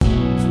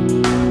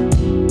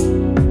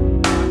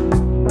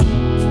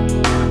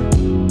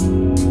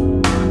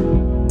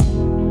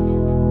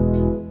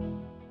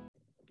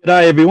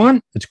G'day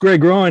everyone, it's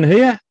Greg Ryan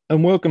here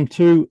and welcome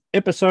to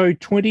episode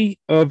 20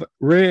 of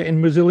Rare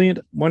and Resilient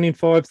 1 in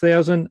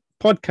 5,000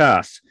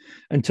 podcasts.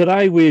 And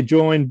today we're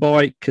joined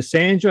by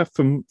Cassandra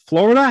from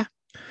Florida,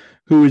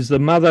 who is the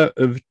mother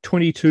of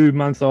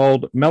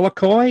 22-month-old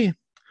Malachi,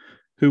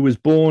 who was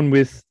born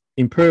with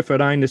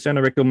Imperforate Anus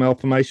Anorectal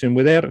Malformation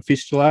without a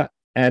fistula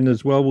and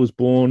as well was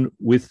born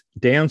with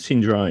Down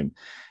syndrome.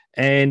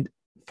 And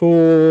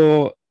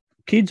for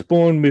kids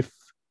born with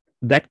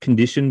that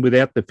condition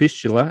without the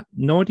fistula,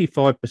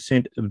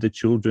 95% of the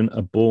children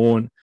are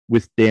born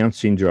with Down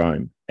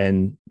syndrome,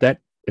 and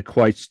that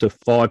equates to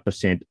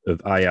 5% of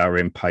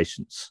ARM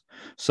patients.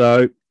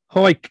 So,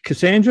 hi,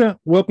 Cassandra.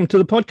 Welcome to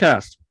the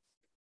podcast.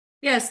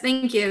 Yes,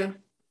 thank you.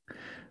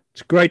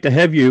 It's great to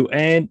have you,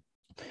 and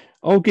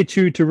I'll get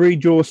you to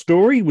read your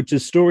story, which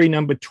is story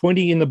number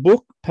 20 in the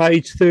book,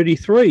 page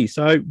 33.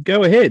 So,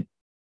 go ahead.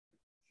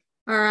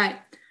 All right.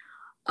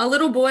 A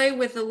little boy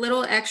with a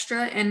little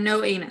extra and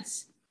no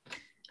anus.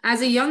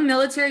 As a young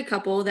military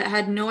couple that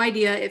had no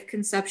idea if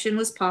conception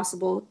was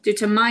possible due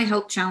to my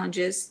health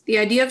challenges, the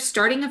idea of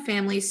starting a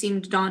family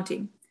seemed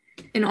daunting.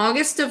 In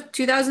August of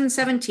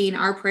 2017,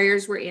 our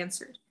prayers were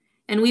answered,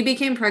 and we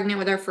became pregnant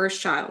with our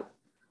first child.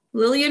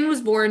 Lillian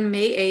was born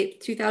May 8,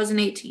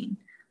 2018.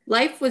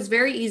 Life was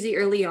very easy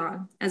early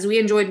on, as we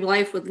enjoyed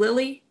life with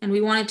Lily, and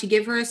we wanted to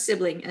give her a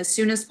sibling as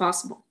soon as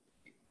possible.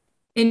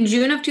 In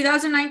June of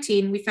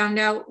 2019, we found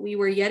out we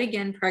were yet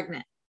again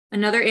pregnant,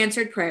 another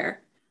answered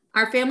prayer.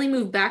 Our family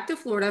moved back to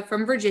Florida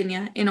from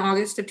Virginia in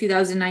August of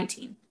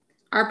 2019.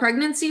 Our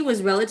pregnancy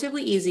was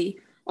relatively easy,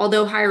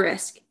 although high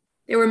risk.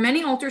 There were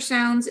many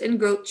ultrasounds and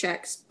growth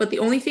checks, but the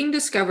only thing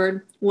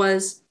discovered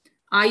was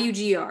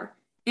IUGR,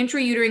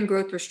 intrauterine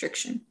growth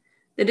restriction.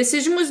 The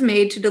decision was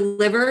made to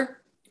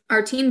deliver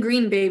our Team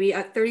Green baby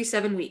at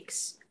 37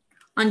 weeks.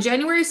 On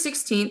January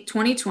 16,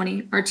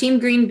 2020, our Team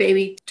Green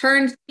baby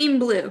turned Team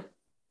Blue,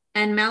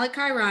 and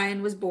Malachi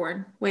Ryan was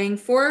born, weighing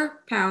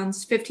 4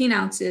 pounds, 15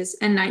 ounces,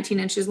 and 19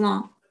 inches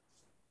long.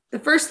 The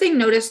first thing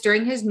noticed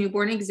during his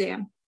newborn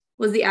exam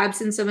was the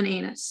absence of an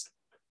anus.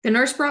 The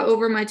nurse brought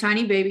over my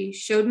tiny baby,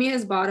 showed me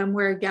his bottom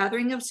where a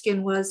gathering of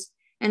skin was,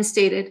 and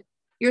stated,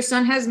 "Your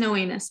son has no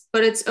anus,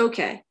 but it's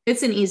okay.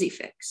 It's an easy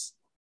fix."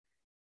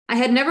 I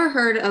had never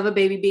heard of a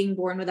baby being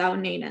born without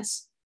an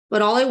anus,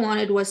 but all I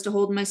wanted was to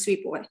hold my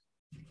sweet boy.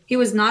 He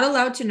was not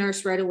allowed to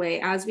nurse right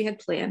away as we had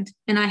planned,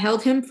 and I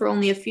held him for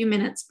only a few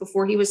minutes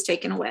before he was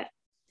taken away.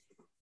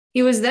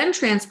 He was then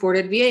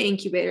transported via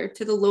incubator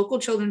to the local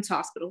children's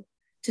hospital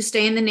to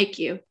stay in the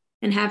NICU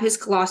and have his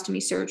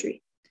colostomy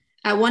surgery.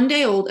 At 1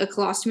 day old, a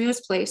colostomy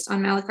was placed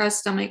on Malachi's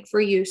stomach for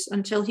use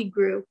until he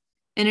grew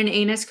and an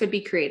anus could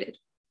be created.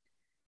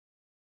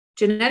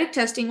 Genetic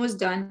testing was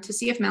done to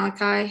see if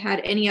Malachi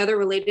had any other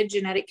related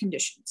genetic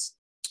conditions.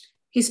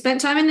 He spent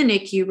time in the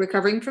NICU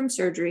recovering from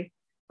surgery,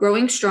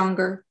 growing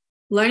stronger,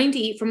 learning to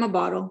eat from a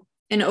bottle,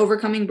 and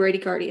overcoming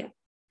bradycardia.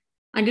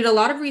 I did a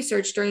lot of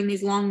research during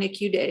these long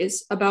NICU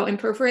days about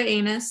imperforate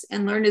anus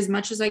and learned as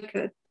much as I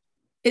could.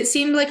 It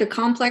seemed like a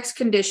complex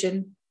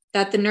condition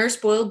that the nurse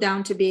boiled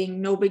down to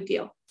being no big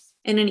deal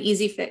and an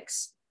easy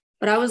fix.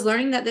 But I was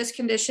learning that this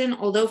condition,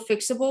 although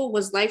fixable,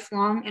 was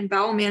lifelong, and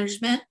bowel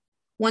management,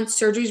 once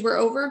surgeries were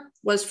over,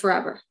 was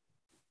forever.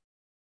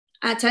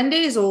 At 10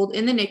 days old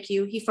in the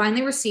NICU, he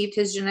finally received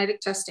his genetic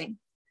testing.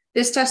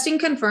 This testing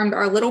confirmed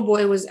our little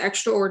boy was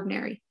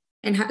extraordinary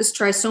and has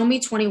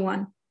Trisomy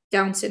 21,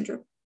 Down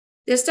syndrome.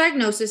 This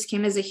diagnosis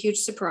came as a huge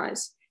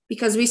surprise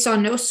because we saw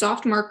no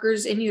soft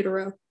markers in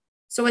utero.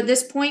 So at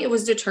this point, it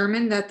was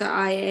determined that the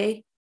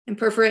IA,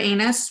 imperforate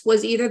anus,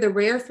 was either the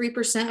rare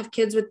 3% of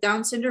kids with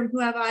Down syndrome who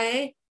have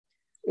IA,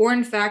 or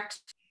in fact,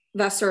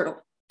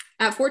 Vasertal.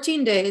 At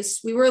 14 days,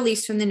 we were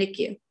released from the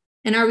NICU,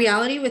 and our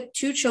reality with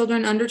 2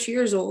 children under 2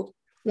 years old,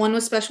 one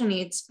with special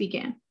needs,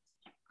 began.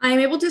 I am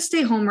able to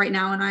stay home right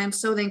now, and I am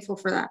so thankful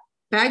for that.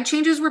 Bag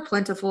changes were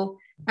plentiful,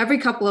 every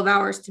couple of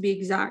hours to be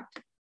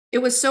exact. It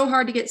was so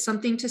hard to get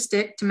something to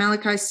stick to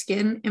Malachi's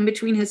skin in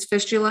between his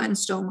fistula and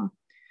stoma,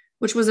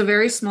 which was a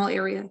very small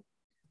area.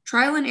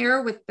 Trial and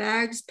error with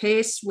bags,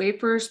 paste,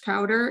 wafers,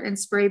 powder, and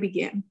spray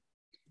began.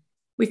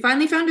 We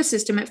finally found a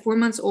system at 4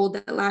 months old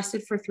that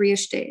lasted for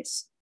 3-ish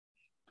days.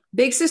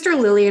 Big sister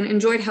Lillian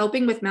enjoyed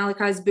helping with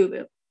Malachi's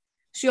boo-boo.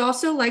 She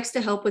also likes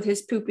to help with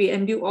his poopy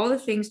and do all the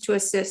things to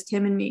assist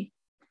him and me.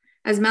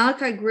 As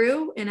Malachi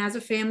grew, and as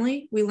a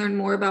family, we learned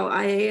more about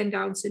IA and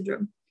Down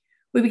syndrome.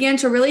 We began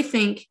to really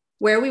think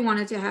where we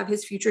wanted to have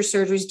his future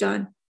surgeries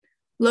done.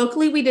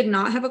 Locally, we did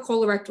not have a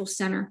colorectal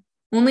center,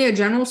 only a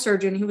general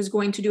surgeon who was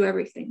going to do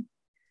everything.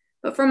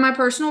 But from my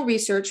personal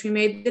research, we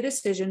made the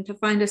decision to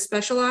find a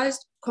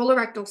specialized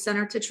colorectal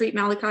center to treat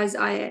Malachi's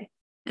IA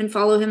and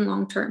follow him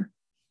long-term.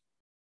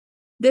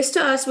 This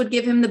to us would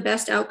give him the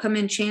best outcome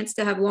and chance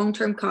to have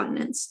long-term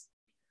continence.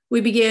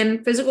 We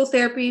began physical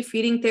therapy,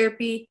 feeding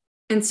therapy,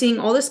 and seeing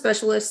all the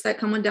specialists that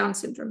come with Down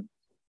syndrome.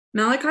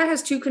 Malachi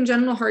has 2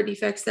 congenital heart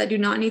defects that do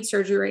not need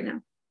surgery right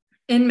now.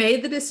 In May,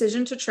 the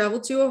decision to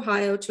travel to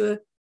Ohio to a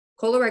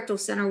colorectal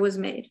center was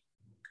made.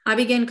 I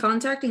began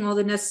contacting all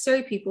the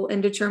necessary people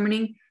and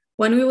determining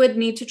when we would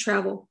need to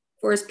travel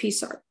for his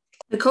PSARP.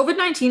 The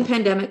COVID-19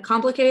 pandemic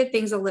complicated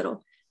things a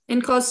little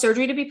and caused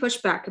surgery to be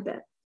pushed back a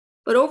bit.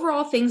 But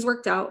overall, things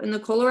worked out, and the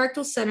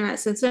colorectal center at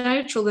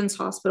Cincinnati Children's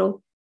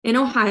Hospital in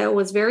Ohio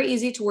was very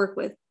easy to work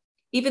with,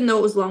 even though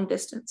it was long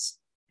distance.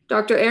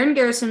 Dr. Aaron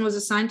Garrison was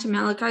assigned to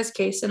Malachi's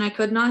case, and I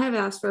could not have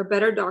asked for a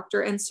better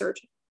doctor and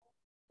surgeon.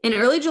 In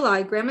early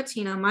July, Grandma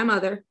Tina, my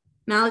mother,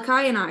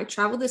 Malachi, and I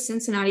traveled to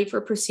Cincinnati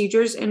for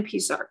procedures and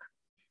PSARP.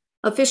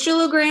 A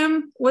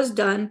fistulogram was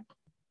done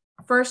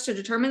first to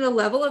determine the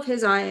level of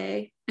his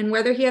IA and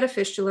whether he had a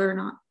fistula or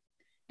not.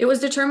 It was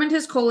determined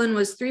his colon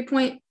was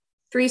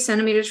 3.3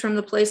 centimeters from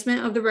the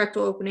placement of the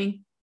rectal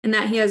opening and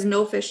that he has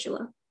no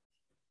fistula.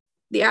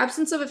 The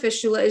absence of a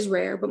fistula is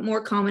rare, but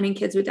more common in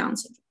kids with Down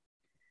syndrome.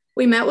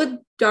 We met with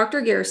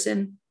Dr.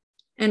 Garrison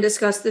and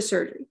discussed the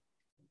surgery.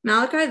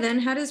 Malachi then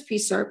had his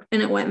PSARP,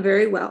 and it went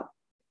very well.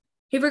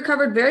 He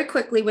recovered very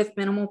quickly with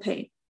minimal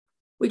pain.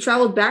 We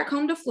traveled back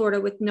home to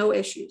Florida with no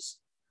issues.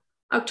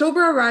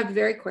 October arrived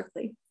very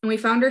quickly, and we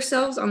found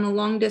ourselves on the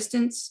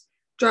long-distance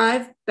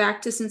drive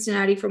back to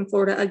Cincinnati from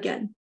Florida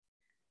again.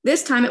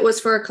 This time it was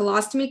for a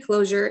colostomy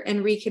closure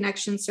and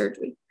reconnection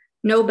surgery.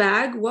 No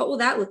bag, what will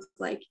that look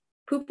like?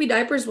 Poopy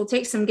diapers will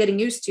take some getting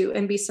used to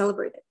and be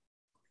celebrated.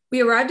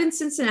 We arrived in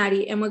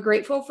Cincinnati and were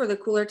grateful for the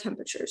cooler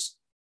temperatures.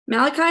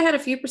 Malachi had a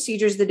few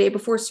procedures the day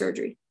before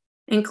surgery,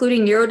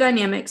 including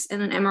urodynamics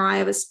and an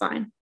MRI of his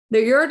spine. The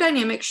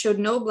urodynamics showed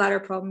no bladder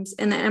problems,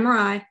 and the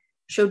MRI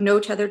showed no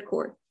tethered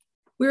cord.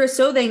 We were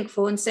so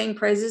thankful and sang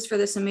praises for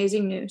this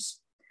amazing news.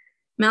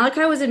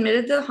 Malachi was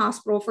admitted to the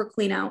hospital for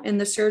cleanout, and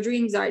the surgery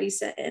anxiety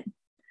set in.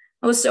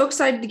 I was so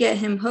excited to get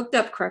him hooked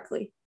up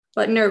correctly,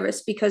 but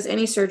nervous because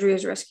any surgery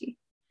is risky.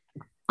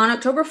 On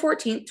October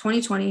 14,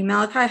 2020,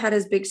 Malachi had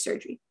his big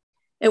surgery.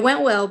 It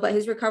went well, but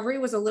his recovery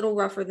was a little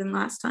rougher than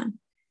last time.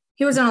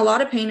 He was in a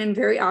lot of pain and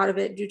very out of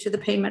it due to the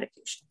pain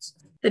medications.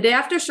 The day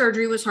after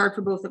surgery was hard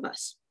for both of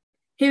us.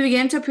 He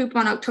began to poop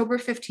on October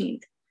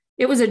 15th.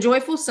 It was a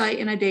joyful sight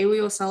and a day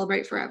we will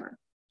celebrate forever.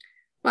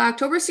 By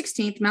October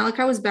 16th,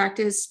 Malachi was back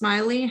to his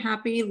smiley,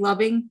 happy,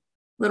 loving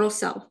little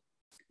self.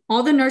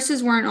 All the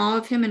nurses were in awe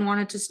of him and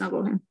wanted to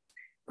snuggle him.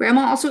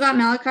 Grandma also got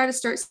Malachi to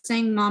start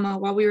saying mama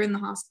while we were in the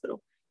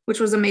hospital, which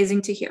was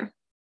amazing to hear.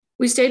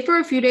 We stayed for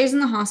a few days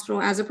in the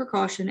hospital as a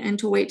precaution and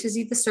to wait to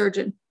see the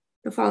surgeon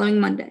the following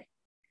Monday.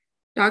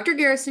 Dr.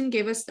 Garrison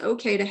gave us the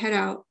okay to head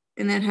out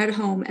and then head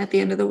home at the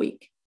end of the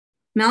week.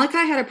 Malachi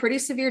had a pretty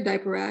severe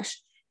diaper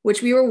rash,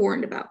 which we were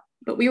warned about,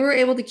 but we were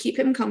able to keep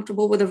him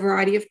comfortable with a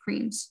variety of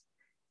creams.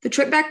 The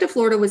trip back to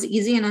Florida was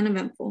easy and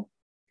uneventful.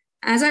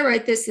 As I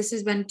write this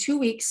has been 2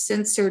 weeks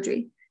since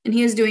surgery, and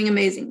he is doing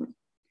amazingly.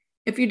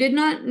 If you did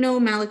not know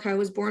Malachi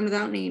was born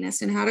without an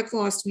anus and had a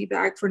colostomy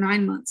bag for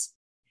 9 months,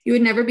 you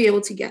would never be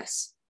able to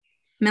guess.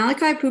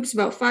 Malachi poops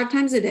about 5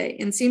 times a day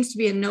and seems to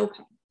be in no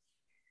pain.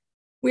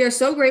 We are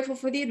so grateful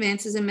for the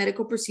advances in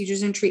medical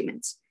procedures and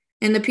treatments,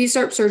 and the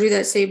PSARP surgery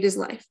that saved his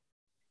life.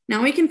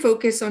 Now we can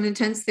focus on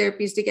intense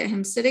therapies to get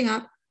him sitting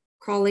up,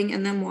 crawling,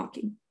 and then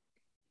walking.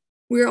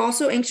 We are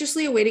also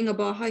anxiously awaiting a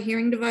Baha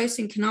hearing device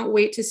and cannot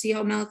wait to see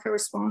how Malachi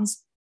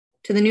responds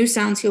to the new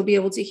sounds he'll be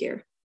able to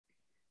hear.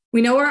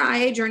 We know our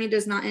IA journey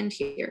does not end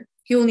here.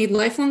 He will need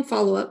lifelong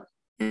follow-up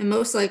and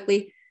most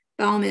likely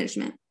bowel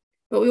management,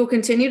 but we will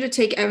continue to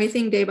take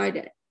everything day by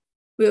day.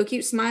 We will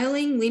keep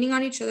smiling, leaning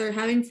on each other,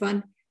 having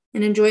fun,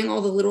 and enjoying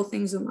all the little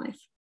things in life.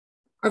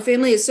 Our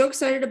family is so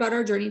excited about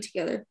our journey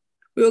together.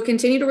 We will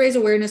continue to raise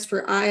awareness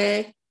for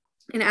IA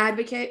and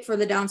advocate for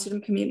the Down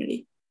syndrome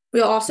community. We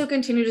will also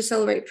continue to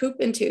celebrate poop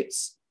and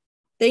toots.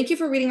 Thank you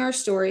for reading our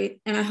story,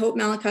 and I hope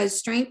Malachi's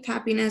strength,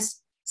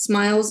 happiness,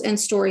 smiles, and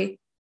story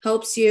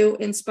helps you,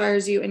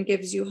 inspires you, and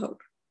gives you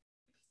hope.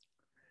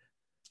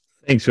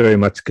 Thanks very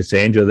much,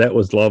 Cassandra. That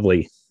was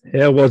lovely.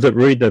 How was it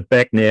reading it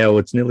back now?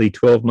 It's nearly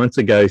 12 months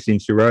ago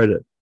since you wrote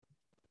it.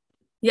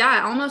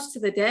 Yeah, almost to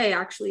the day,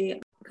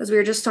 actually, because we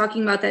were just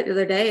talking about that the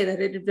other day,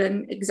 that it had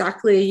been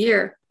exactly a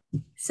year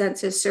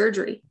since his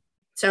surgery.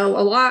 So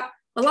a lot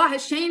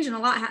has changed and a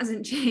lot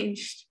hasn't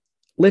changed.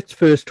 Let's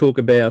first talk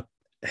about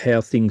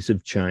how things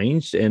have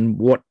changed and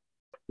what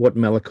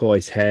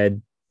Malachi's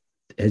had.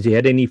 Has he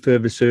had any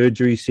further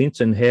surgery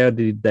since, and how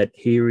did that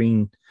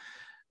hearing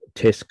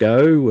test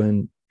go,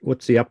 and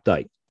what's the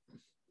update?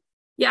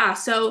 Yeah,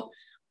 so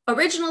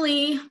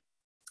originally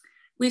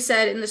we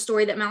said in the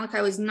story that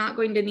Malachi was not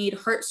going to need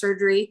heart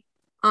surgery.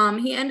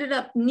 He ended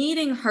up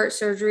needing heart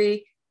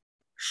surgery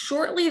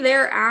shortly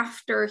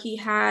thereafter. He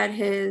had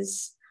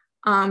his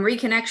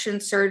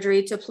reconnection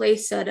surgery to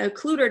place an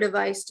occluder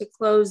device to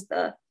close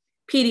the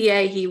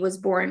PDA he was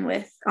born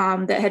with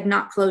that had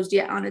not closed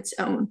yet on its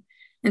own.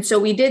 And so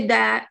we did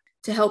that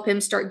to help him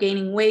start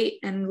gaining weight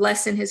and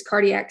lessen his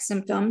cardiac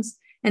symptoms.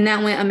 And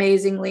that went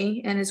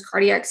amazingly. And his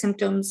cardiac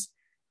symptoms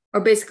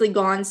are basically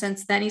gone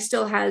since then. He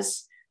still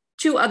has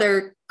 2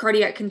 other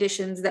cardiac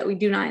conditions that we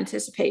do not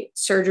anticipate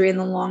surgery in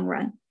the long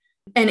run.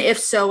 And if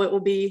so, it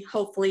will be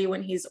hopefully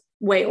when he's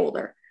way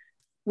older.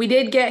 We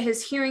did get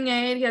his hearing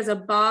aid. He has a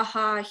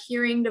Baha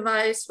hearing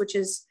device,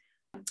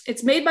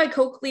 it's made by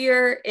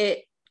Cochlear.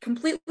 It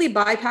completely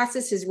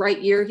bypasses his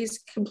right ear. He's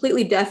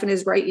completely deaf in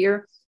his right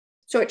ear.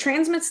 So it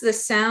transmits the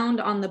sound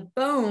on the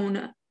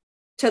bone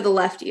to the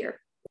left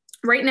ear.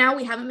 Right now,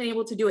 we haven't been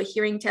able to do a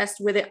hearing test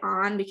with it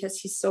on because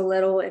he's so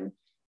little and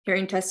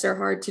hearing tests are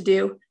hard to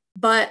do.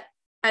 But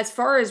as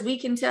far as we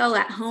can tell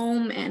at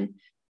home and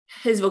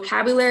his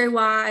vocabulary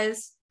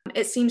wise,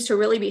 it seems to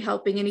really be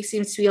helping. And he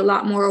seems to be a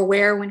lot more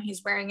aware when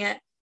he's wearing it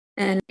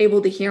and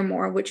able to hear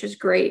more, which is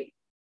great.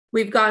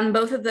 We've gotten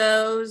both of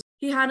those.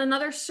 He had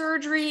another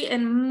surgery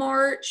in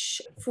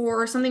March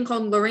for something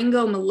called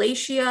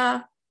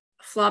laryngomalacia,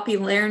 floppy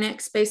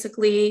larynx,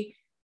 basically.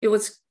 It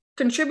was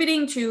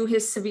contributing to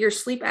his severe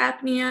sleep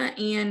apnea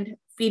and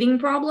feeding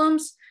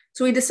problems.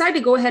 So we decided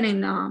to go ahead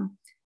and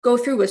go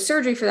through with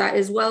surgery for that,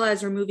 as well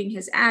as removing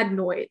his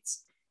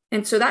adenoids.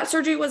 And so that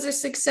surgery was a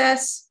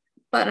success,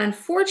 but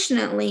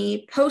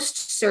unfortunately,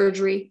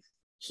 post-surgery,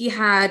 he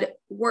had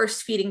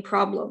worse feeding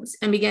problems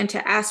and began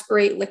to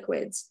aspirate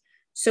liquids.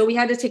 So we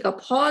had to take a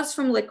pause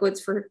from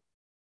liquids for,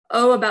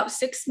 about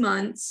 6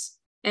 months.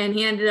 And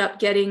he ended up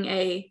getting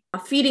a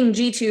feeding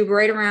G-tube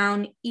right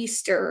around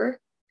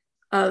Easter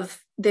of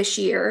this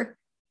year.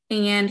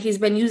 And he's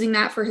been using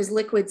that for his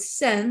liquids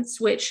since,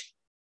 which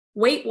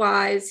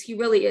weight-wise, he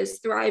really is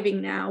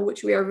thriving now,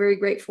 which we are very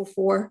grateful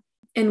for.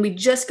 And we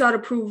just got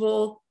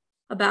approval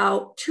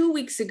about 2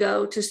 weeks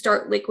ago to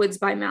start liquids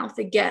by mouth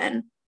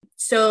again.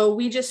 So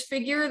we just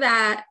figure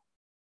that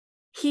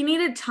he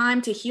needed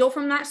time to heal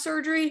from that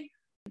surgery.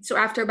 So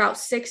after about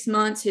 6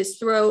 months, his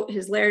throat,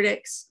 his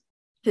larynx,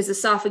 his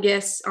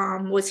esophagus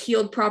was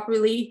healed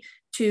properly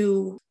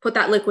to put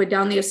that liquid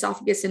down the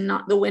esophagus and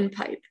not the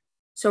windpipe.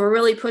 So we're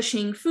really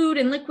pushing food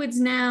and liquids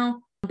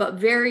now, but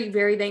very,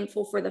 very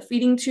thankful for the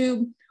feeding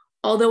tube,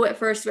 although at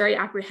first very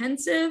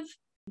apprehensive,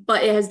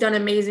 but it has done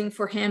amazing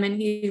for him and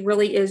he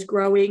really is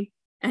growing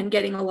and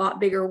getting a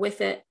lot bigger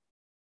with it.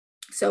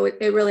 So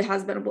it really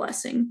has been a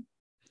blessing.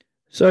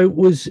 So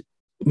was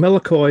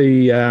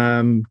Malachi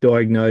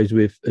diagnosed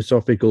with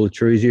esophageal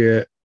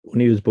atresia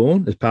when he was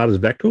born as part of his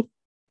VACTAL?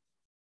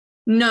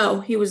 No,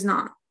 he was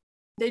not.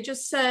 They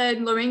just said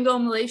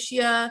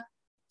laryngomalacia,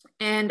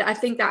 and I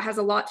think that has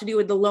a lot to do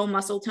with the low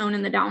muscle tone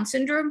and the Down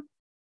syndrome.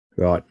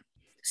 Right.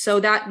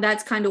 So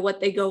that's kind of what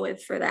they go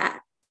with for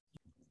that.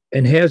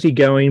 And how's he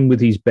going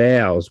with his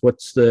bowels?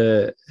 What's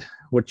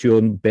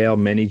your bowel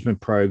management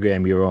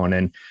program you're on?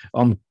 And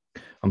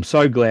I'm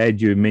so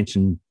glad you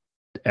mentioned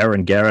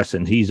Aaron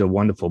Garrison. He's a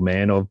wonderful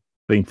man. I've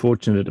been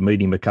fortunate to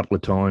meet him a couple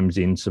of times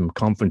in some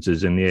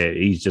conferences, and yeah,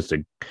 he's just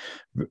a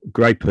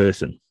great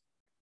person.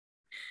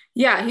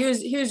 Yeah,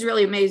 he was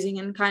really amazing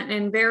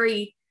and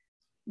very,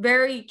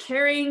 very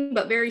caring,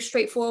 but very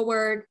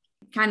straightforward.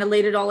 Kind of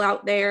laid it all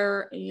out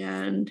there,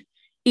 and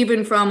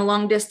even from a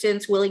long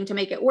distance, willing to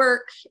make it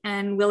work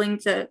and willing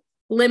to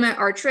limit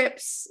our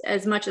trips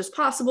as much as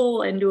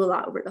possible and do a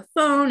lot over the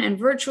phone and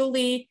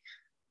virtually,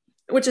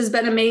 which has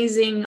been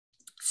amazing.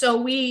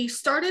 So we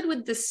started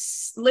with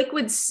this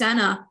liquid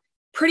Senna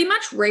pretty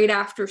much right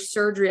after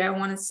surgery, I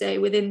want to say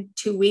within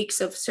 2 weeks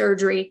of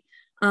surgery.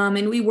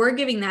 And we were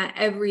giving that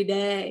every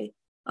day,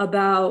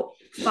 about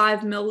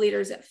 5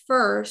 milliliters at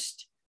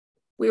first.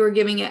 We were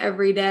giving it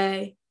every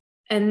day.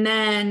 And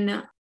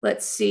then,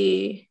 let's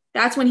see,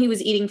 that's when he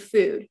was eating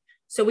food.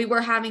 So we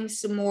were having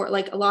some more,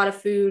 like a lot of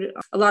food,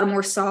 a lot of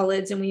more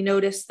solids. And we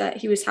noticed that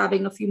he was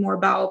having a few more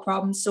bowel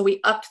problems. So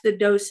we upped the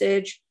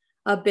dosage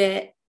a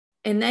bit.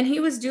 And then he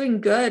was doing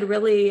good,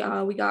 really.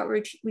 We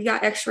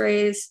got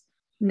x-rays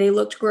and they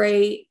looked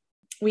great.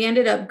 We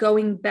ended up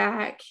going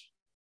back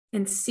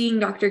and seeing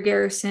Dr.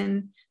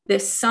 Garrison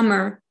this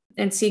summer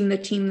and seeing the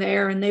team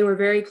there. And they were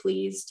very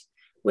pleased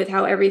with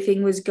how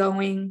everything was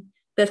going.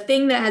 The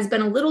thing that has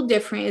been a little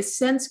different is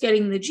since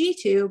getting the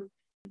G-tube,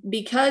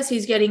 because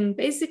he's getting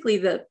basically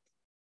the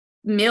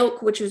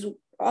milk, which is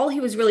all he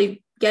was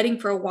really getting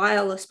for a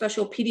while, a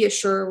special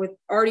Pediasure with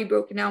already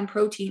broken down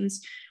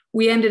proteins,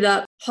 we ended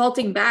up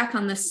halting back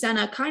on the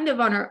Senna kind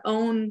of on our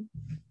own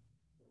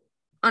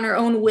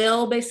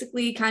will,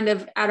 basically kind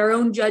of at our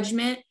own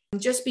judgment,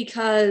 just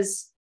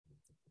because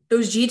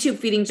those G-tube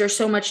feedings are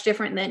so much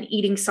different than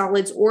eating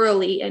solids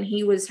orally. And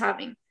he was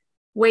having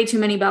way too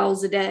many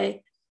bowels a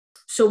day.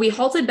 So we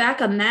halted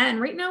back on that. And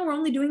right now we're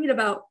only doing it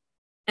about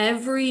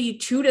every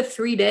 2 to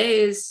 3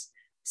 days,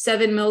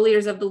 7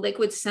 milliliters of the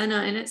liquid Senna.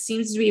 And it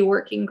seems to be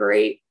working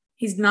great.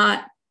 He's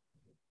not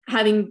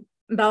having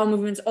bowel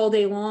movements all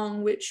day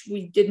long, which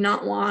we did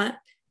not want.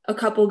 A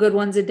couple good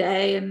ones a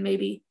day. And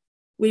maybe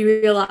we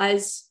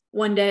realize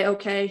one day,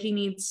 okay,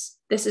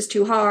 this is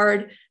too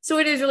hard. So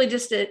it is really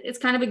just it's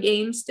kind of a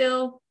game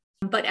still.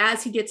 But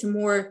as he gets a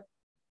more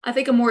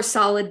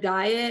solid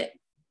diet,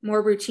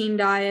 more routine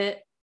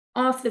diet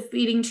off the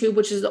feeding tube,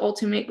 which is the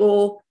ultimate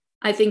goal,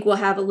 I think we'll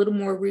have a little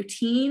more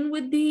routine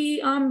with the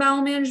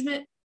bowel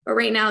management. But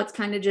right now it's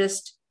kind of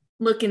just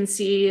look and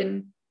see.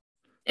 And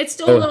it's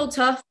still a little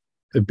tough.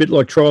 A bit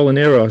like trial and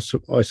error,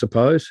 I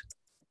suppose.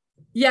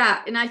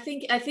 Yeah. And I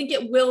think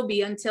it will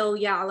be until,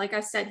 like I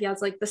said, he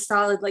has like the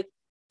solid, like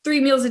 3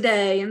 meals a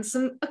day and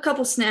a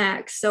couple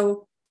snacks.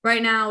 So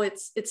right now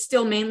it's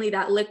still mainly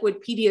that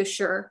liquid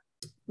Pediasure,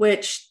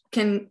 which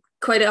can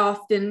quite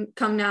often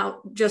come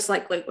out just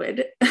like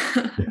liquid.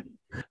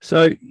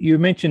 So you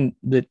mentioned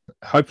that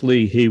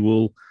hopefully he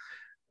will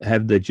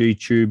have the G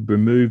tube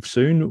removed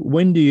soon.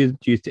 When do you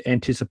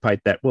anticipate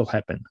that will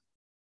happen?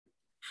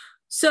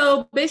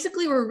 So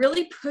basically, we're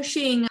really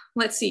pushing,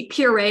 let's see,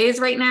 purees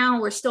right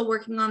now. We're still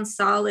working on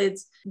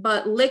solids,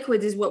 but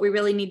liquids is what we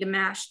really need to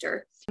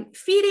master.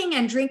 Feeding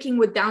and drinking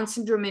with Down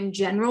syndrome in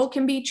general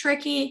can be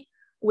tricky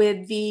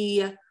with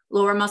the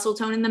lower muscle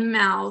tone in the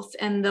mouth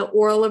and the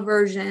oral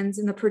aversions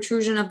and the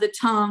protrusion of the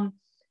tongue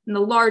and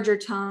the larger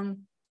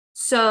tongue.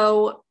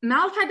 So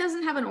Malachi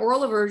doesn't have an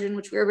oral aversion,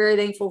 which we're very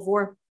thankful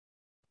for,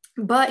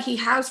 but he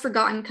has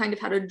forgotten kind of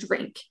how to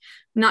drink.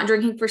 Not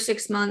drinking for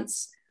 6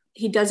 months.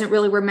 He doesn't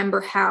really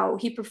remember how.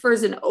 He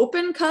prefers an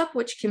open cup,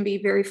 which can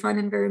be very fun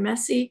and very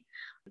messy.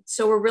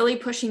 So we're really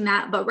pushing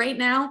that. But right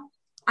now,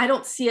 I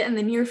don't see it in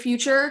the near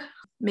future.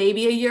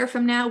 Maybe a year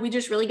from now. We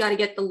just really got to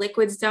get the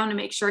liquids down to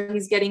make sure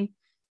he's getting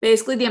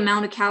basically the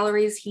amount of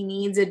calories he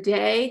needs a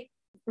day.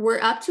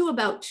 We're up to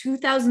about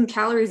 2,000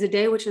 calories a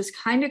day, which is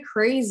kind of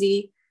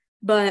crazy.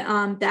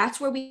 But that's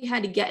where we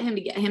had to get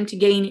him to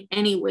gain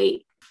any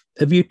weight.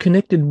 Have you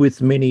connected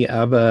with many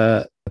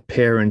other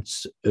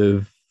parents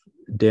of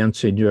Down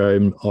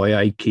syndrome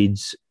IA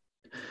kids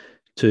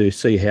to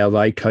see how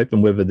they cope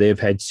and whether they've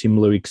had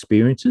similar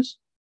experiences?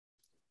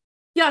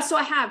 Yeah, so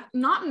I have.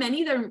 Not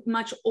many. They're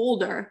much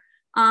older.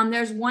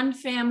 There's one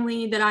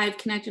family that I've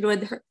connected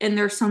with, and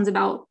their son's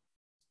about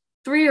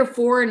 3 or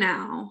 4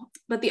 now.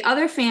 But the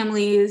other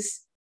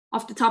families,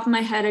 off the top of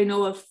my head, I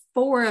know of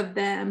 4 of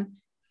them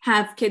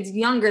have kids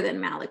younger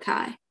than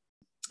Malachi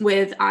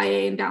with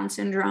IA and Down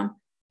syndrome.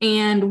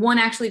 And one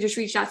actually just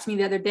reached out to me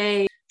the other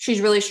day.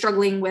 She's really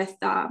struggling with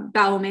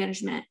bowel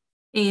management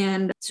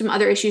and some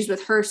other issues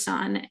with her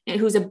son,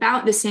 who's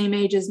about the same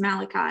age as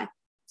Malachi.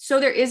 So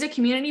there is a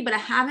community, but I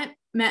haven't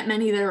met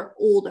many that are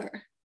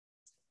older.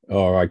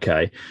 Oh,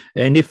 okay.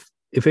 And if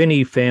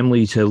any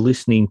families are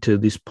listening to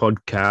this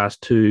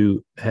podcast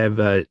who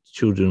have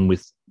children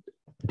with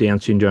Down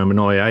syndrome and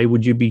IA,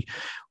 would you be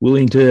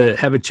willing to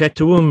have a chat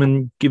to them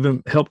and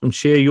help them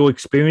share your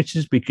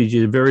experiences, because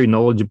you're very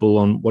knowledgeable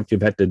on what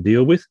you've had to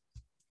deal with?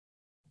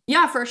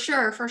 Yeah, for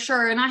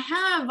sure. And I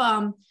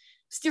have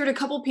steered a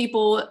couple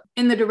people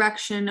in the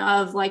direction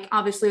of, like,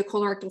 obviously a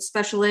colorectal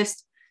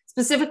specialist,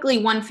 specifically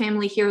one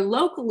family here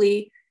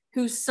locally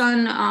whose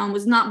son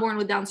was not born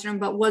with Down syndrome,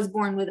 but was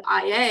born with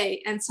IA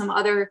and some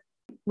other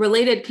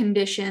related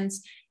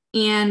conditions.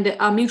 And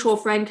a mutual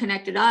friend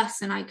connected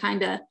us, and I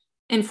kind of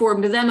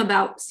informed them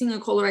about seeing a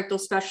colorectal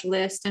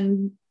specialist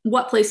and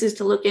what places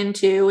to look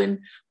into and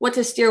what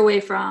to steer away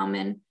from.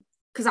 And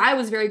because I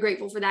was very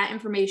grateful for that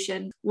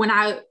information when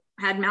I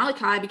had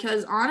Malachi,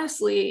 because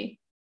honestly,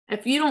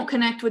 if you don't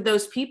connect with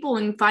those people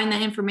and find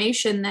that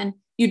information, then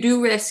you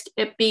do risk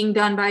it being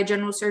done by a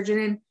general surgeon.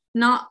 And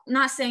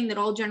not saying that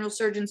all general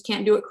surgeons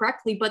can't do it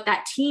correctly, but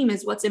that team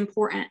is what's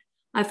important.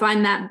 I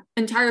find that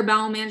entire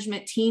bowel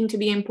management team to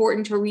be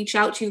important to reach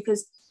out to,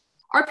 because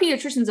our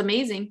pediatrician's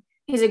amazing.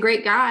 He's a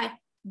great guy,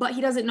 but he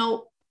doesn't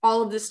know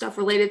all of this stuff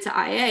related to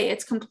IA.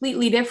 It's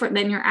completely different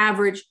than your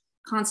average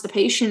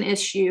constipation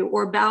issue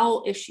or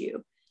bowel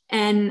issue.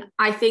 And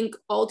I think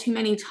all too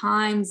many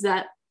times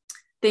that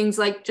things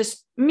like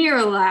just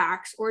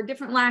Miralax or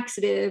different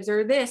laxatives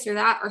or this or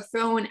that are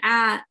thrown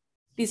at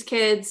these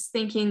kids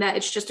thinking that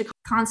it's just a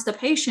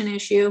constipation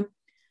issue,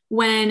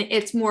 when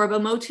it's more of a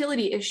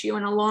motility issue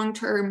and a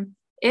long-term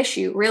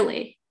issue,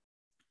 really.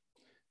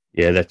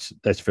 Yeah,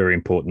 that's very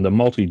important. The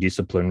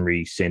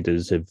multidisciplinary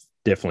centres have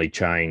definitely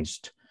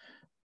changed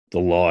the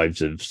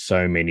lives of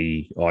so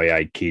many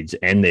IA kids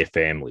and their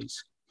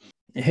families.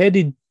 How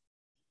did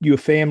your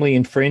family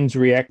and friends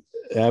react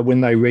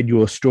when they read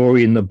your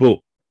story in the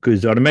book?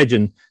 Because I'd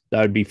imagine they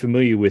would be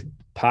familiar with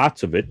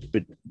parts of it,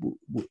 but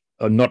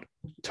are not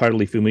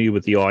totally familiar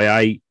with the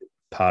IA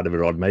part of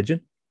it, I'd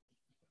imagine.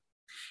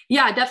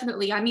 Yeah,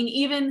 definitely. I mean,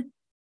 even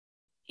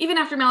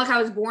after Malachi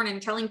was born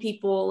and telling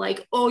people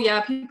like, oh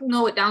yeah, people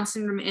know what Down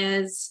syndrome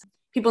is,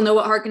 people know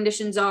what heart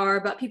conditions are,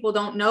 but people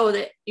don't know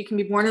that you can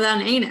be born without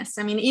an anus.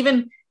 I mean,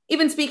 even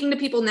speaking to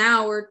people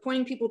now or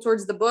pointing people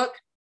towards the book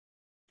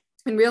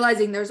and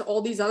realizing there's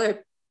all these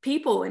other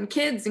people and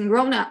kids and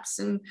grownups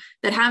and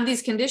that have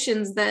these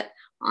conditions that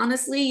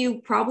honestly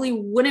you probably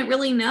wouldn't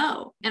really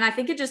know. And I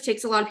think it just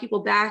takes a lot of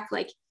people back.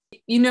 Like,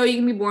 you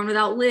can be born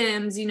without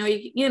limbs,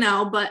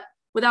 but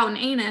without an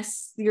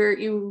anus,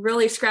 you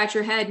really scratch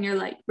your head and you're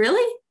like,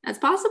 really? That's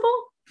possible?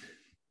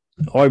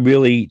 I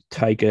really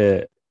take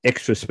a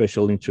extra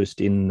special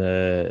interest in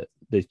the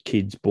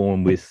kids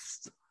born with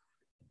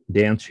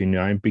Down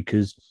syndrome,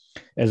 because,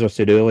 as I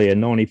said earlier,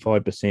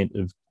 95%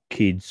 of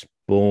kids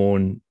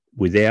born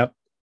without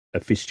a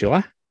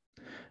fistula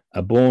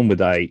are born with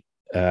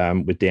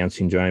with Down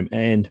syndrome,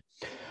 and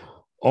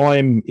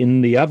I'm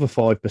in the other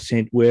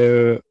 5%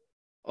 where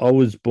I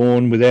was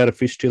born without a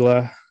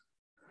fistula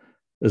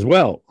as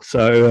well.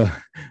 So,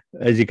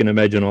 as you can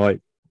imagine,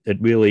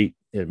 it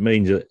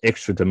means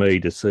extra to me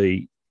to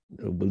see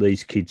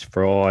these kids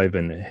thrive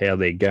and how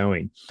they're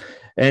going.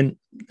 And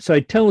so,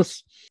 tell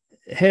us,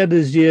 how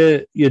does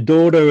your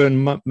daughter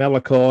and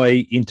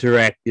Malachi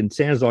interact? It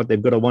sounds like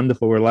they've got a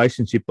wonderful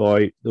relationship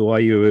by the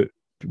way you were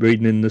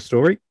reading in the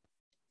story.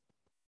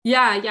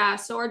 Yeah.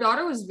 So our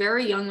daughter was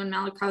very young when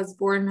Malachi was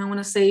born. I want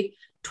to say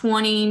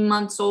 20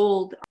 months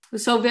old.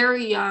 So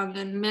very young,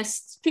 and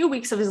missed a few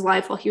weeks of his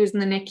life while he was in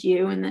the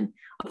NICU. And then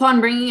upon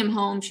bringing him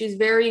home, she was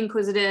very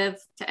inquisitive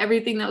to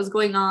everything that was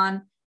going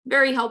on,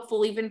 very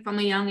helpful even from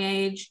a young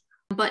age.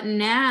 But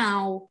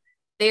now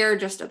they are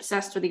just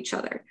obsessed with each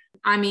other.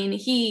 I mean,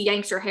 he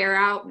yanks her hair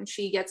out and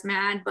she gets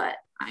mad, but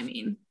I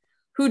mean,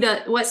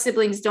 what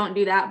siblings don't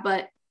do that?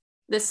 But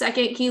the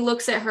second he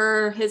looks at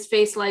her, his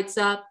face lights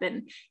up,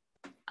 and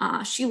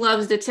she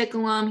loves to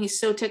tickle him. He's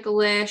so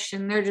ticklish,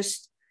 and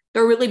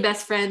they're really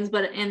best friends.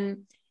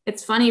 And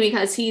it's funny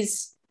because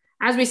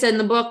as we said in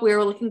the book, we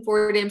were looking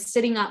forward to him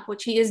sitting up,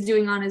 which he is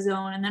doing on his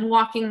own, and then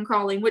walking and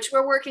crawling, which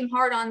we're working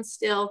hard on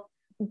still.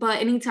 But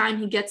anytime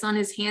he gets on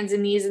his hands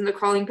and knees in the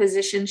crawling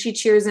position, she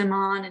cheers him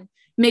on and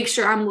makes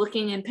sure I'm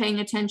looking and paying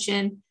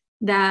attention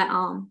that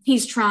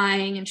he's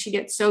trying, and she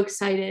gets so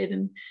excited.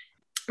 And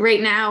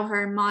right now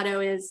her motto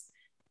is,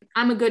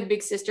 I'm a good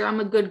big sister. I'm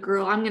a good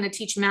girl. I'm going to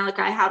teach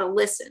Malachi how to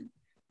listen.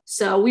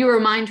 So we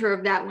remind her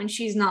of that when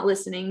she's not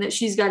listening, that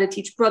she's got to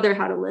teach brother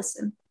how to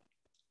listen.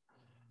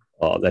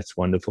 Oh, that's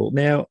wonderful.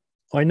 Now,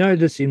 I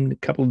notice in a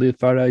couple of the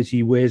photos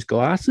he wears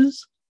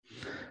glasses.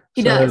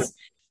 He does.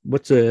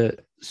 What's the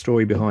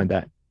story behind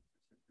that?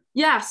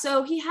 Yeah,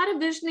 so he had a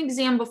vision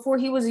exam before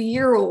he was a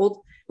year old,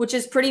 which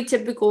is pretty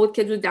typical with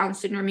kids with Down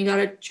syndrome. You got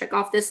to check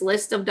off this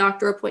list of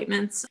doctor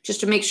appointments just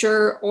to make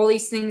sure all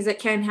these things that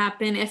can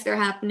happen, if they're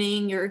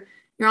happening, you're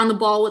on the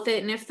ball with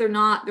it. And if they're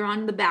not, they're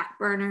on the back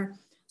burner.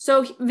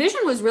 So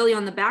vision was really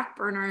on the back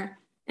burner.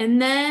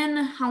 And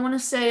then I want to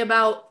say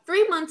about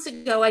 3 months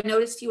ago, I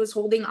noticed he was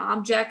holding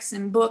objects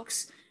and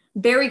books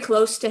very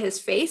close to his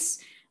face.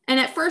 And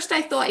at first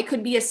I thought it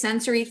could be a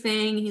sensory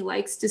thing. He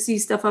likes to see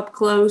stuff up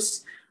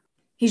close.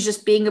 He's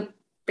just being a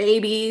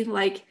baby.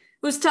 Like, it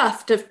was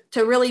tough to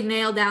really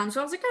nail down.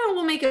 So I was like, oh,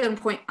 we'll make it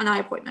an eye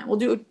appointment.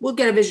 We'll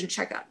get a vision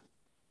checkup.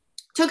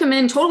 Took him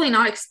in, totally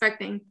not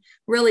expecting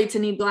really to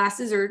need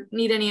glasses or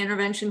need any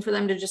intervention for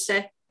them to just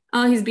say,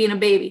 oh, he's being a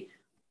baby.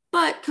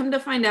 But come to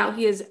find out,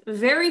 he is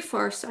very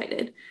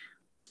farsighted.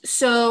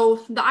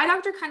 So the eye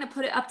doctor kind of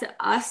put it up to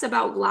us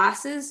about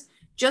glasses,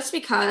 just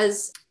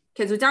because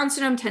kids with Down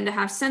syndrome tend to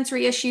have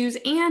sensory issues.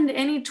 And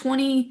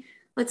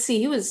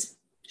he was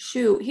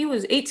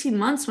 18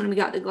 months when we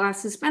got the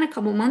glasses. It's been a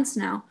couple months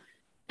now.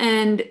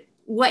 And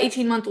what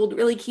 18-month-old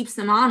really keeps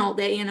them on all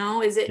day,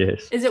 Is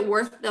it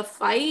worth the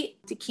fight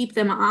to keep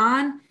them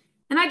on?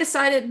 And I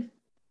decided,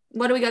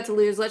 what do we got to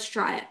lose? Let's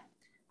try it.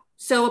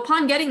 So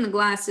upon getting the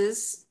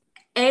glasses,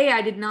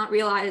 I did not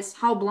realize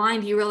how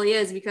blind he really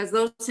is, because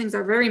those things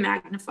are very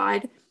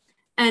magnified.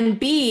 And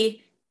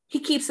B, he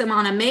keeps them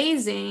on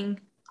amazing,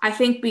 I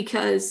think,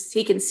 because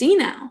he can see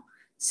now.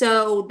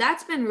 So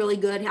that's been really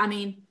good. I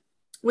mean,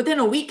 within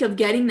a week of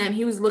getting them,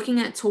 he was looking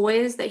at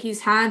toys that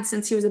he's had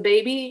since he was a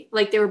baby,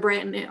 like they were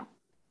brand new.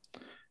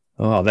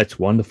 Oh, that's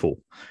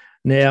wonderful.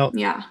 Now,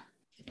 yeah,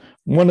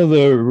 one of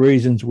the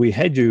reasons we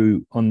had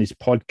you on this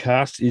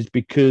podcast is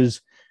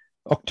because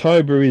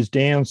October is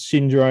Down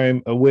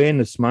Syndrome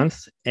Awareness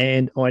Month,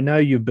 and I know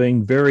you've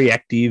been very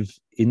active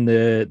in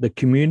the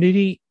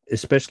community,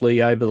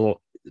 especially over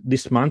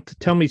this month.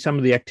 Tell me some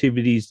of the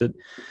activities that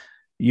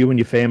you and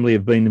your family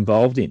have been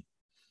involved in.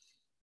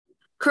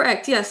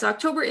 Correct. Yes.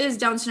 October is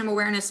Down Syndrome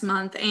Awareness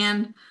Month,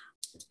 and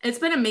it's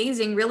been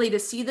amazing really to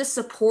see the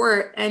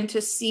support and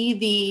to see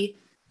the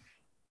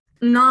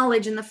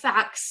knowledge and the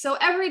facts. So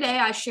every day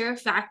I share a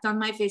fact on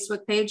my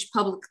Facebook page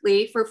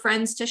publicly for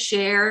friends to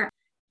share.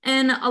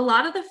 And a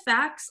lot of the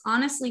facts,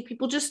 honestly,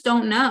 people just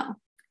don't know.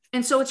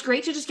 And so it's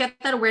great to just get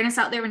that awareness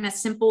out there in a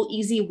simple,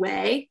 easy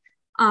way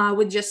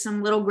with just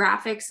some little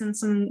graphics and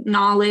some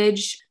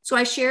knowledge. So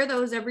I share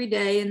those every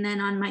day. And then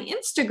on my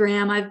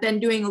Instagram, I've been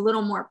doing a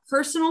little more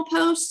personal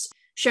posts,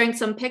 sharing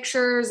some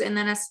pictures and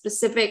then a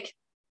specific,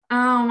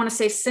 I want to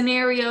say,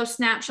 scenario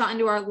snapshot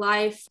into our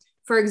life.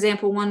 For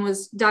example, one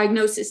was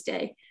Diagnosis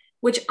Day,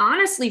 which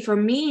honestly, for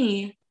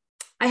me,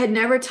 I had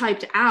never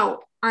typed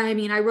out. I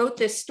mean, I wrote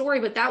this story,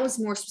 but that was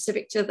more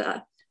specific to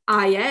the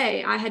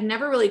IA. I had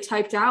never really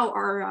typed out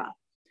our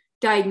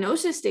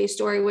Diagnosis Day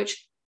story,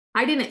 which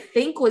I didn't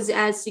think was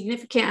as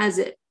significant as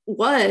it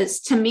was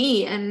to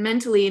me and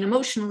mentally and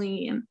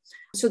emotionally. And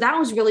so that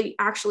was really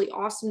actually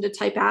awesome to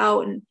type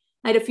out. And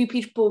I had a few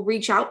people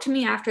reach out to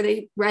me after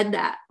they read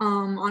that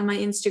on my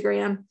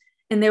Instagram.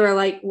 And they were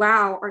like,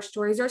 wow, our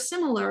stories are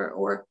similar,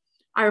 or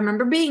I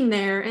remember being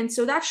there. And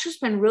so that's just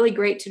been really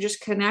great to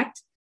just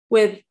connect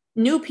with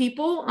new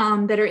people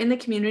that are in the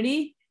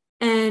community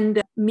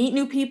and meet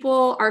new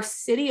people. Our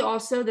city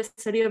also, the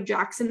city of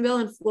Jacksonville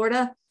in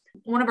Florida,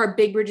 one of our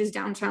big bridges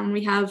downtown,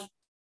 we have,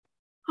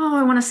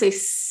 I want to say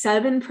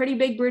 7 pretty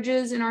big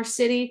bridges in our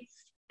city.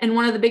 And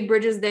one of the big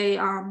bridges, they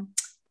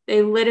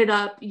lit it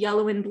up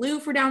yellow and blue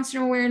for Down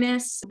syndrome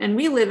awareness. And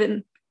we live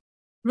in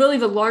really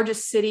the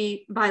largest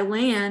city by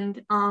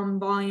land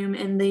volume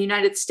in the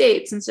United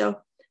States. And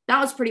so that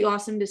was pretty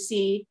awesome to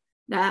see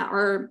that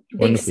our big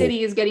Wonderful.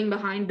 city is getting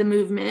behind the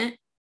movement.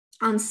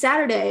 On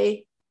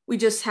Saturday, we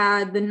just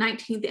had the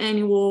 19th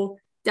annual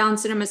Down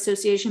Syndrome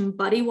Association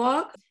Buddy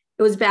Walk.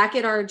 It was back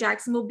at our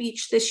Jacksonville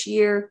Beach this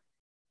year.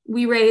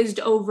 We raised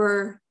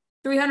over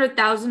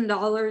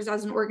 $300,000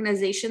 as an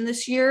organization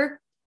this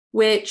year,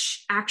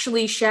 which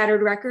actually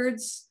shattered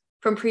records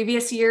from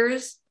previous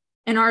years.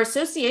 And our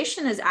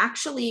association is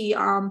actually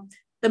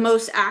the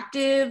most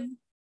active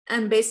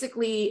and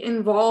basically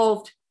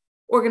involved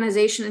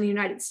organization in the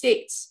United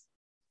States.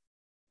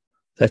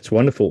 That's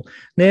wonderful.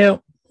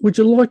 Now, would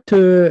you like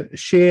to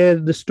share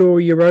the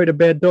story you wrote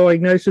about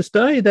Diagnosis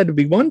Day? That'd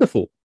be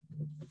wonderful.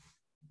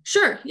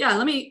 Sure. Yeah.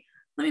 Let me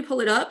pull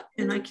it up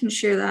and I can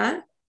share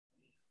that.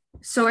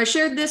 So I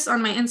shared this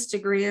on my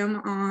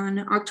Instagram on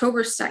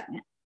October 2nd,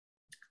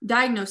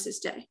 Diagnosis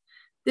Day.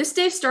 This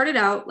day started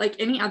out like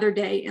any other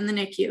day in the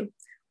NICU.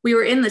 We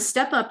were in the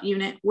step-up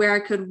unit where I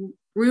could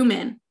room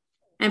in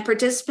and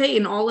participate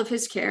in all of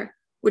his care,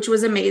 which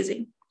was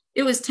amazing.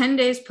 It was 10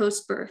 days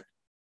post-birth.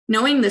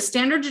 Knowing the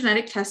standard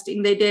genetic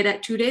testing they did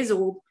at 2 days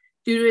old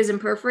due to his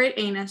imperforate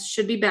anus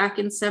should be back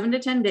in 7 to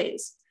 10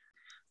 days.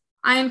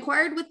 I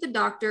inquired with the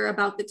doctor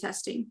about the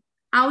testing.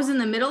 I was in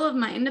the middle of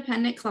my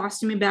independent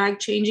colostomy bag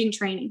changing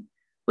training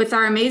with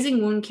our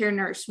amazing wound care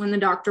nurse when the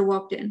doctor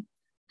walked in,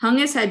 hung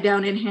his head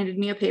down and handed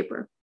me a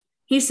paper.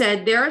 He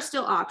said, "There are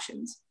still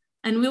options,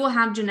 and we will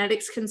have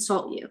genetics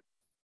consult you."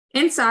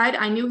 Inside,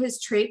 I knew his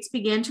traits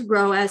began to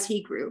grow as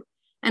he grew,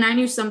 and I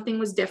knew something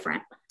was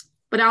different.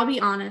 But I'll be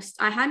honest,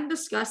 I hadn't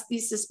discussed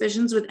these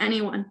suspicions with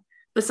anyone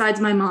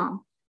besides my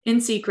mom, in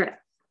secret.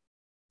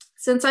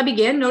 Since I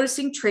began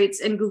noticing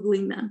traits and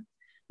Googling them,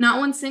 not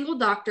one single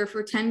doctor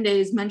for 10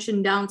 days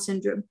mentioned Down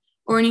syndrome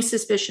or any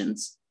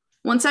suspicions.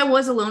 Once I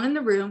was alone in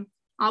the room,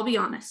 I'll be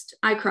honest,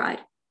 I cried.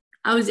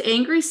 I was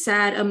angry,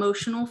 sad,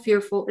 emotional,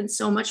 fearful, and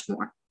so much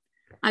more.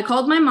 I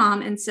called my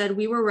mom and said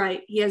we were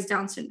right, he has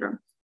Down syndrome,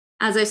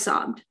 as I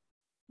sobbed.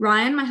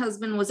 Ryan, my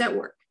husband, was at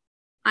work.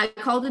 I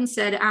called and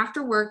said,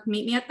 after work,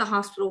 meet me at the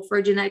hospital for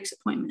a genetics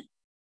appointment.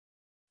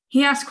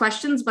 He asked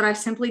questions, but I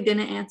simply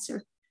didn't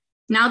answer.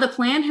 Now the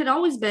plan had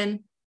always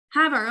been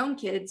have our own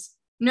kids,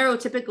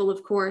 neurotypical,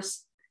 of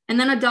course, and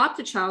then adopt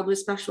a child with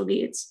special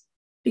needs,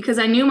 because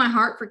I knew my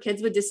heart for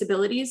kids with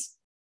disabilities,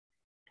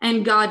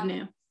 and God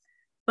knew.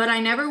 But I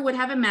never would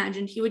have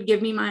imagined he would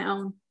give me my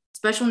own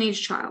special needs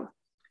child.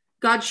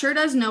 God sure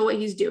does know what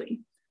he's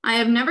doing. I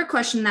have never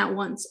questioned that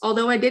once,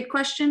 although I did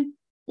question,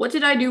 what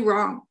did I do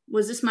wrong?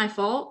 Was this my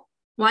fault?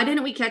 Why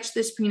didn't we catch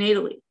this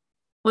prenatally?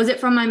 Was it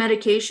from my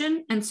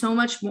medication? And so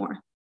much more.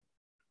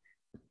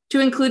 To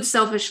include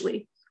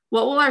selfishly,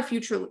 what will our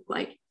future look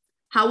like?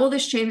 How will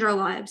this change our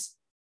lives?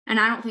 And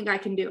I don't think I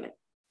can do it.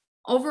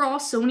 Overall,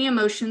 so many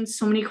emotions,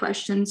 so many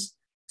questions,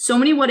 so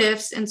many what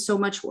ifs, and so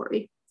much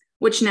worry,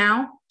 which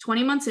now,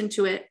 20 months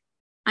into it,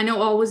 I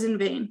know all was in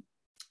vain.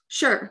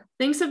 Sure,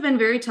 things have been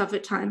very tough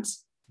at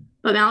times,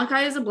 but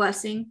Malachi is a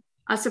blessing,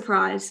 a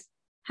surprise,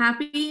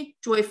 happy,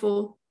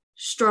 joyful,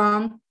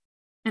 strong,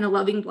 and a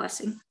loving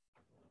blessing.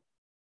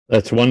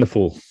 That's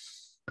wonderful.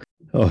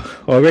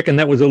 Oh, I reckon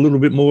that was a little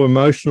bit more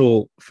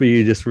emotional for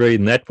you just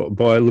reading that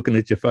by looking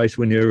at your face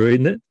when you were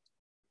reading it.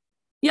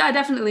 Yeah,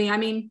 definitely. I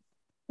mean,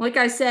 like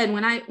I said,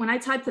 when I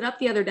typed it up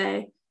the other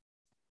day,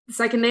 the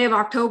second day of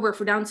October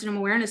for Down Syndrome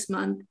Awareness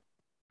Month,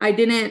 I'd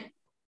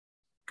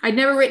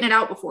never written it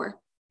out before.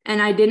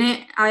 And I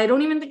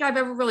don't even think I've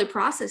ever really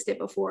processed it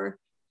before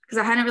because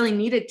I hadn't really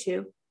needed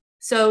to.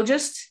 So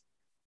just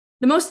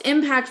the most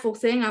impactful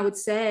thing I would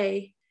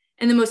say,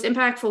 and the most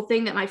impactful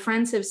thing that my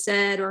friends have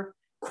said or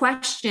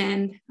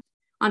questioned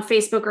on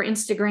Facebook or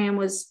Instagram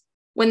was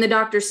when the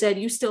doctor said,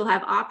 you still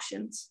have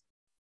options.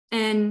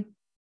 And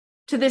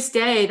to this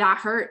day, that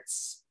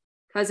hurts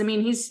because, I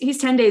mean, he's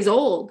 10 days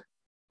old.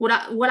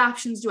 What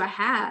options do I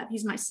have?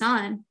 He's my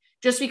son.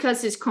 Just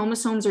because his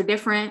chromosomes are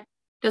different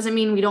doesn't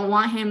mean we don't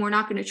want him. We're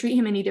not going to treat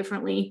him any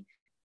differently.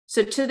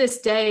 So to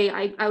this day,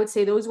 I would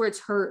say those words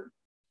hurt.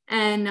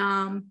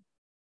 And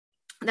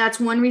that's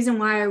one reason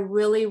why I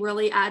really,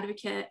 really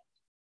advocate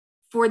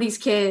for these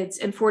kids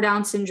and for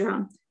Down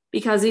syndrome,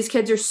 because these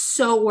kids are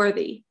so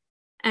worthy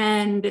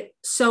and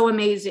so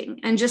amazing.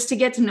 And just to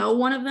get to know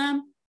one of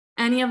them,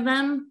 any of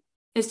them,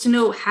 is to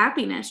know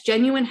happiness,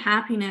 genuine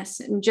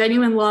happiness and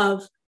genuine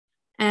love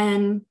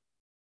and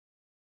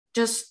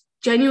just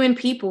genuine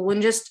people.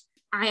 And just,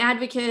 I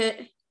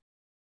advocate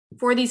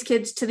for these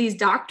kids to these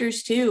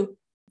doctors too,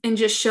 and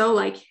just show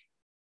like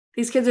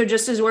these kids are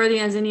just as worthy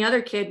as any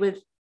other kid with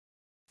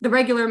the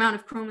regular amount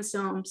of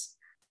chromosomes.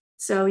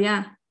 So,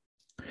 yeah.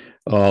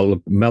 Oh,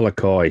 look,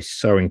 Malachi is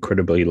so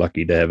incredibly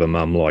lucky to have a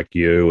mum like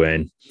you.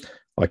 And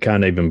I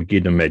can't even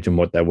begin to imagine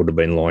what that would have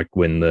been like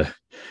when the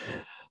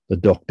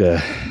doctor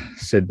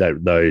said that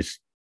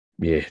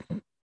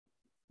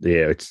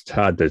it's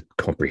hard to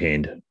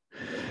comprehend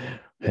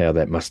how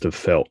that must have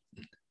felt.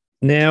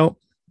 Now,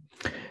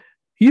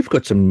 you've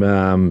got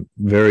some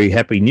very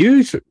happy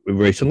news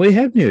recently,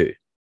 haven't you?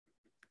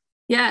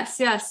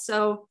 Yes.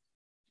 So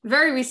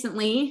very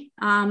recently,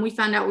 we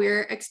found out we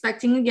were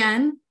expecting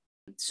again.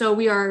 So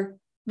we are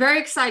Very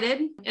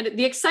excited.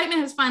 The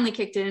excitement has finally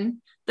kicked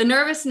in. The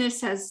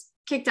nervousness has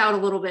kicked out a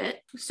little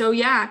bit. So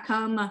yeah,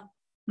 come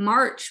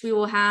March, we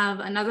will have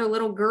another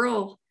little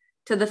girl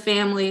to the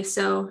family.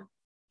 So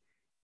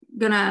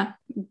gonna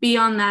be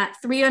on that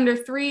 3 under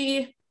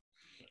 3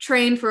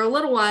 train for a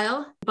little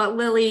while. But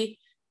Lily,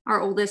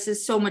 our oldest,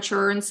 is so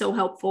mature and so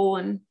helpful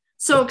and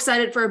so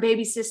excited for a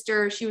baby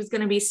sister. She was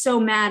going to be so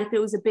mad if it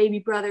was a baby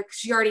brother because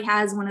she already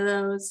has one of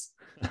those.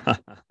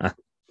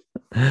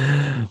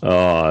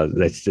 Oh,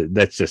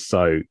 that's just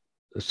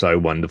so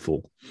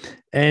wonderful.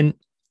 And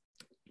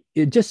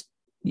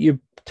you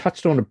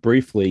touched on it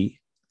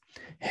briefly.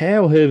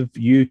 How have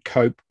you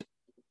coped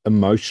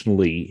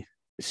emotionally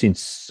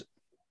since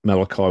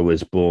Malachi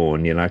was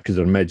born? You know, because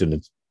I imagine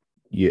it's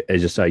you,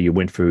 as you say, you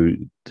went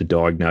through the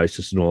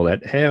diagnosis and all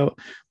that.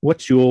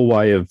 What's your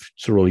way of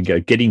sort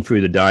of getting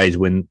through the days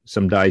when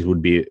some days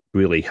would be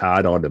really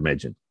hard, I'd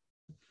imagine?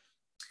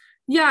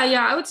 Yeah,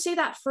 I would say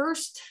that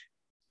first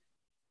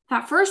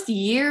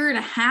year and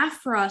a half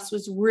for us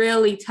was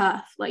really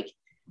tough. Like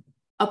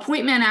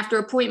appointment after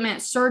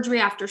appointment, surgery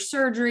after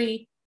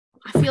surgery.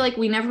 I feel like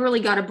we never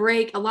really got a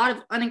break. A lot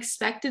of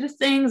unexpected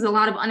things, a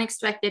lot of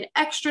unexpected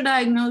extra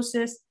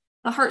diagnosis,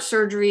 the heart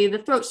surgery,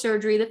 the throat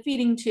surgery, the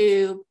feeding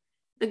tube,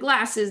 the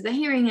glasses, the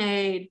hearing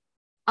aid,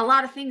 a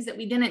lot of things that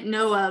we didn't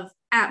know of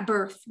at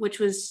birth, which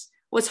was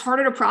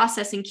harder to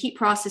process and keep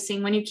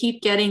processing when you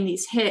keep getting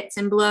these hits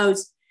and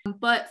blows.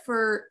 But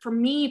for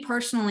me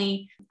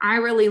personally, I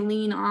really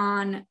lean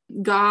on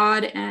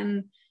God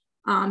and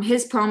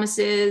his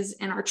promises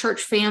and our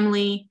church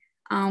family.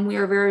 We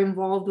are very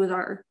involved with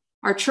our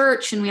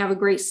church, and we have a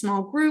great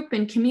small group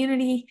and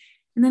community.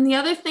 And then the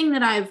other thing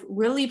that I've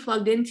really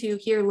plugged into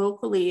here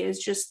locally is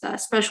just the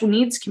special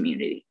needs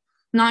community,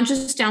 not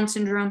just Down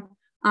syndrome,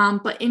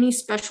 but any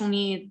special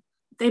need.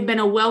 They've been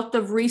a wealth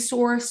of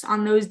resource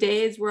on those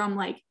days where I'm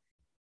like,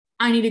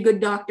 I need a good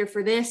doctor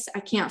for this. I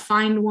can't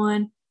find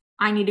one.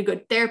 I need a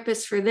good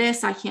therapist for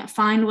this. I can't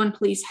find one.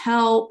 Please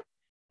help.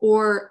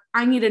 Or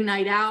I need a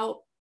night out.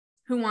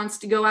 Who wants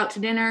to go out to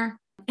dinner?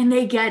 And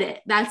they get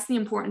it. That's the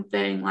important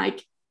thing.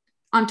 Like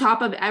on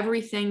top of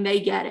everything, they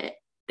get it.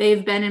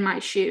 They've been in my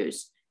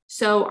shoes.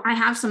 So I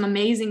have some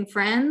amazing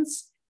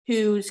friends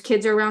whose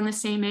kids are around the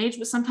same age,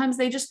 but sometimes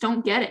they just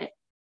don't get it.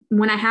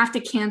 When I have to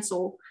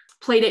cancel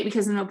play date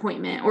because of an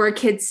appointment or a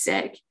kid's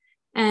sick,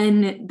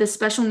 and the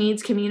special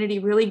needs community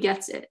really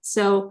gets it.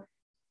 So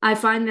I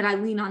find that I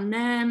lean on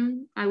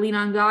them, I lean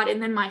on God,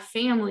 and then my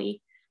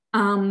family.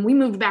 We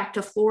moved back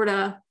to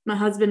Florida, my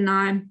husband and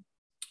I,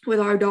 with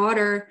our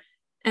daughter,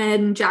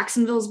 and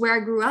Jacksonville is where I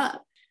grew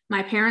up.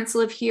 My parents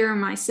live here,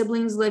 my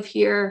siblings live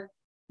here,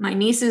 my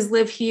nieces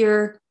live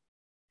here,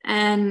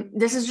 and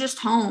this is just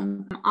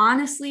home.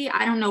 Honestly,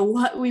 I don't know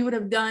what we would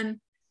have done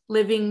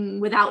living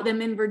without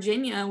them in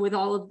Virginia with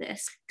all of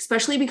this,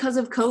 especially because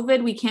of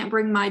COVID. We can't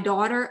bring my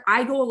daughter.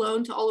 I go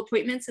alone to all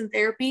appointments and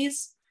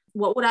therapies.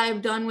 What would I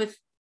have done with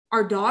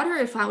our daughter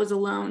if I was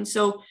alone?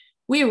 So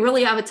we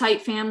really have a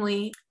tight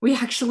family. We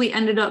actually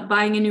ended up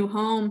buying a new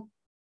home.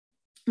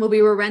 Well,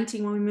 we were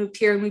renting when we moved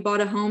here, and we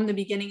bought a home the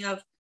beginning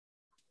of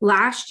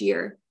last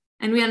year.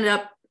 And we ended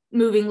up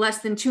moving less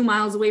than 2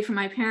 miles away from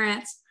my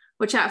parents,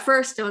 which at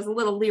first I was a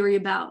little leery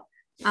about.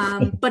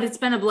 But it's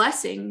been a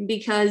blessing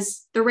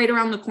because they're right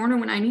around the corner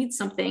when I need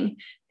something.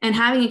 And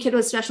having a kid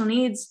with special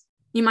needs,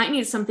 you might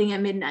need something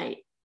at midnight.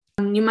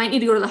 You might need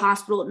to go to the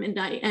hospital at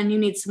midnight, and you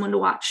need someone to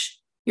watch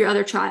your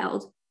other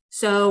child.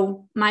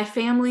 So my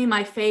family,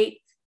 my faith,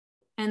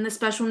 and the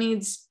special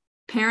needs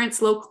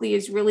parents locally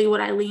is really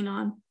what I lean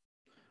on.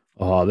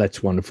 Oh,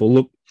 that's wonderful.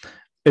 Look,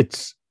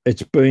 it's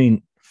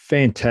been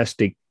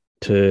fantastic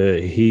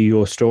to hear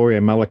your story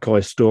and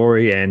Malachi's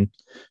story, and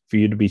for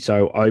you to be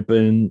so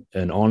open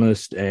and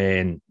honest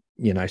and,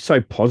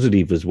 so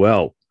positive as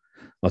well.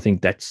 I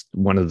think that's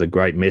one of the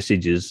great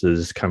messages that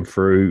has come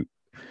through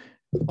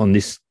on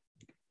this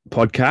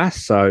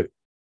podcast. So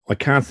I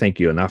can't thank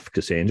you enough,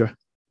 Cassandra.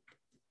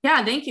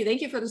 Yeah, thank you.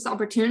 Thank you for this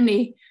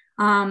opportunity.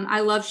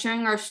 I love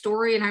sharing our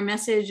story and our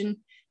message, and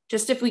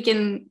just if we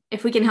can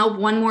help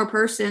one more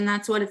person,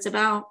 that's what it's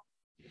about.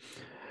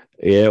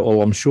 Yeah,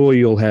 well, I'm sure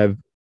you'll have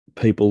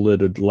people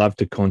that would love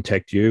to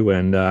contact you,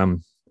 and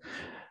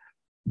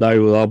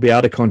I'll be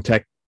able to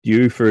contact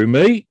you through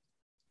me.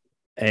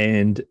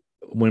 And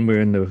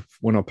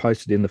when I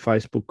post it in the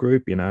Facebook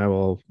group,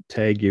 I'll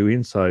tag you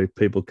in so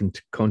people can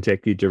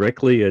contact you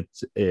directly.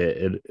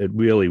 It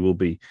really will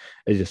be,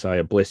 as you say,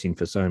 a blessing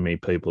for so many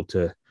people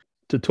to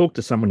talk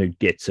to someone who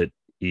gets it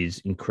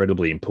is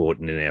incredibly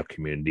important in our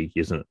community,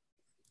 isn't it?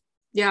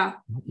 Yeah.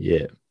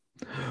 Yeah.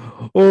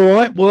 All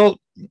right. Well,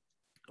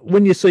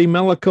 when you see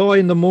Malachi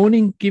in the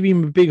morning, give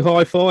him a big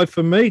high five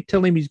for me.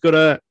 Tell him he's got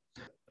a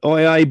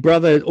IA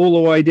brother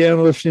all the way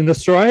down in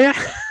Australia.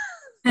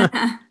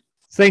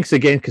 Thanks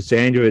again,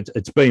 Cassandra.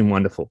 It's been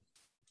wonderful.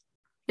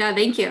 Yeah,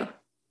 thank you.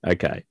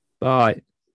 Okay. Bye.